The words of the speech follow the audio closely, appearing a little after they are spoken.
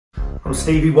I'm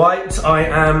Stevie White. I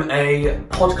am a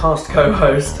podcast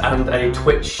co-host and a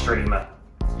Twitch streamer.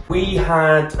 We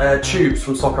had Tubes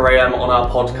from Soccer AM on our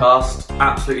podcast,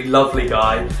 absolutely lovely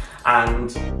guy,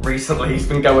 and recently he's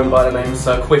been going by the name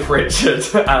Sir Quiff Richard,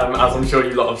 as I'm sure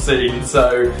you lot have seen.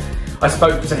 So I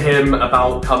spoke to him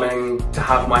about coming to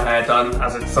have my hair done,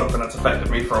 as it's something that's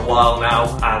affected me for a while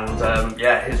now, and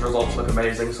yeah, his results look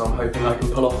amazing, so I'm hoping I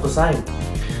can pull off the same.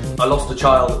 I lost a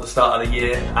child at the start of the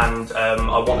year, and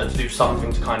I wanted to do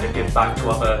something to kind of give back to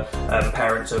other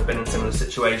parents who have been in similar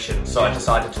situations. So I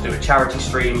decided to do a charity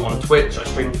stream on Twitch. I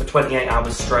streamed for 28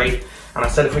 hours straight, and I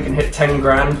said if we can hit 10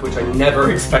 grand, which I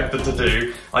never expected to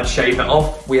do, I'd shave it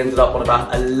off. We ended up on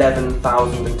about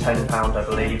 £11,010, I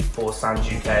believe, for Sands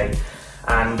UK.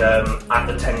 And at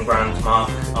the 10 grand mark,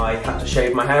 I had to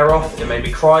shave my hair off. It made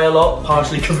me cry a lot,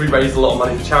 partially because we raised a lot of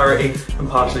money for charity, and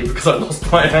partially because I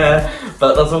lost my hair.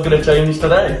 But that's all going to change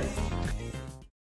today.